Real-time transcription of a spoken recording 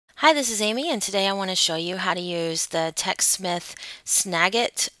Hi, this is Amy, and today I want to show you how to use the TechSmith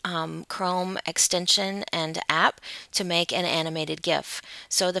Snagit Chrome extension and app to make an animated GIF.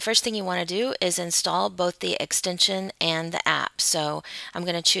 So the first thing you want to do is install both the extension and the app. So I'm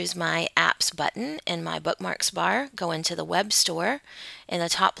going to choose my apps button in my bookmarks bar, go into the web store. In the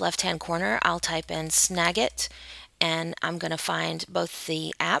top left-hand corner, I'll type in Snagit, and I'm going to find both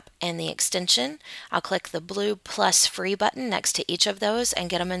the app and the extension. I'll click the blue plus free button next to each of those and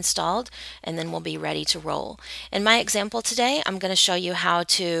get them installed, and then we'll be ready to roll. In my example today, I'm going to show you how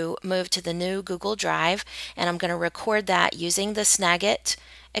to move to the new Google Drive, and I'm going to record that using the Snagit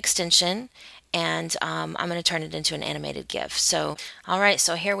extension, and I'm going to turn it into an animated GIF. So, all right,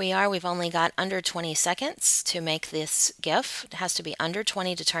 so here we are. We've only got under 20 seconds to make this GIF. It has to be under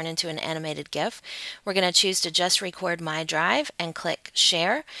 20 to turn into an animated GIF. We're going to choose to just record my drive and click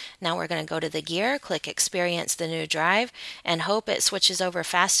share. Now we're going to go to the gear, click experience the new drive, and hope it switches over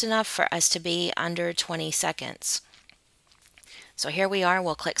fast enough for us to be under 20 seconds. So here we are.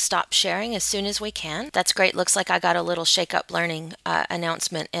 We'll click stop sharing as soon as we can. That's great. Looks like I got a little Shake Up Learning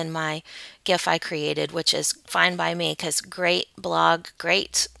announcement in my GIF I created, which is fine by me because great blog,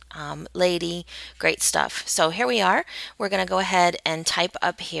 great lady, great stuff. So here we are. We're going to go ahead and type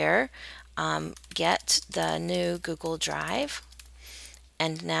up here, get the new Google Drive.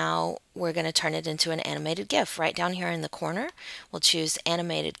 And now we're going to turn it into an animated GIF. Right down here in the corner, we'll choose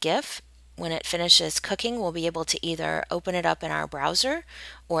animated GIF. When it finishes cooking, we'll be able to either open it up in our browser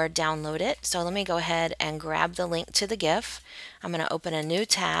or download it. So let me go ahead and grab the link to the GIF. I'm going to open a new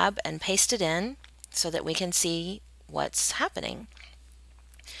tab and paste it in so that we can see what's happening.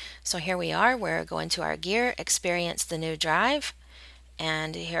 So here we are. We're going to our gear, experience the new drive,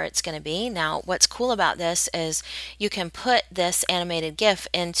 and here it's going to be. Now, what's cool about this is you can put this animated GIF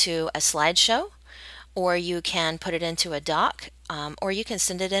into a slideshow, or you can put it into a doc, or you can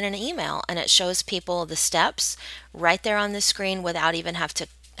send it in an email, and it shows people the steps right there on the screen without even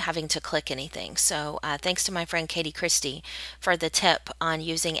having to click anything. So thanks to my friend Katie Christie for the tip on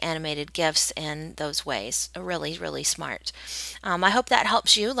using animated GIFs in those ways. Really, really smart. I hope that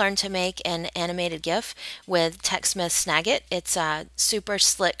helps you learn to make an animated GIF with TechSmith Snagit. It's a super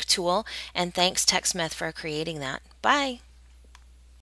slick tool, and thanks TechSmith for creating that. Bye.